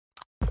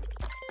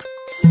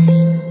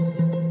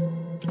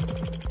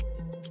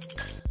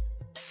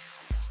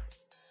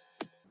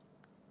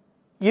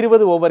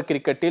இருபது ஓவர்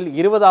கிரிக்கெட்டில்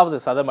 20வது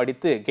சதம்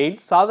அடித்து கெயில்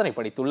சாதனை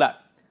படைத்துள்ளார்.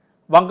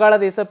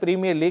 வங்காளதேச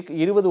பிரீமியர் லீக்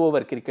 20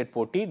 ஓவர் கிரிக்கெட்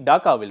போட்டி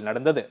டாக்காவில்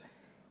நடந்தது.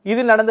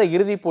 இதில் நடந்த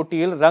இறுதிப்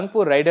போட்டியில்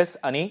ரங்பூர் ரைடர்ஸ்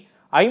அணி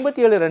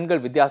 57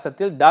 ரன்கள்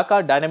வித்தியாசத்தில் டாக்கா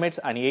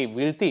டைனமைட்ஸ் அணியை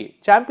வீழ்த்தி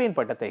சாம்பியன்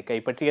பட்டத்தை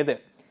கைப்பற்றியது.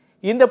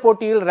 இந்த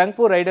போட்டியில்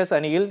ரங்பூர் ரைடர்ஸ்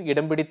அணியில்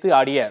இடம் பிடித்து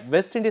ஆடிய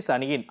வெஸ்ட் இண்டீஸ்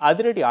அணியின்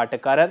அதிரடி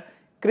ஆட்டக்காரர்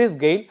கிறிஸ்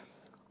கெயில்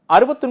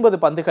 69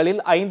 பந்துகளில்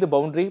 5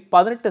 பவுண்டரி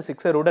 18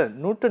 சிக்ஸருடன்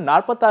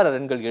 146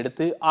 ரன்கள்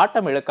எடுத்து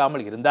ஆட்டம்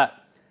இழக்காமல் இருந்தார்.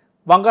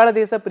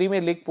 வங்காளதேச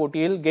பிரீமியர் லீக்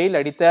போட்டியில் கெயில்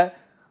அடித்த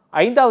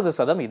 5வது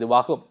சதம்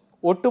இதுவாகும்.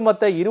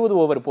 ஒட்டுமொத்த 20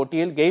 ஓவர்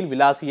போட்டியில் கெயில்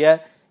விளாசிய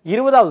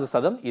 20வது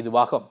சதம்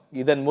இதுவாகும்.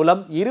 இதன்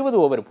மூலம் 20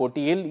 ஓவர்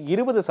போட்டியில்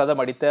 20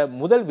 சதம் அடித்த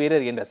முதல்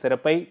வீரர் என்ற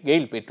சிறப்பை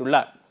கெயில்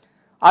பெற்றுள்ளார்.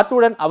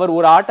 அத்துடன் அவர்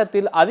ஒரு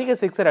ஆட்டத்தில் அதிக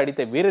சிக்ஸர்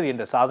அடித்த வீரர்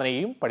என்ற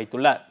சாதனையையும்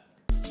படைத்துள்ளார்.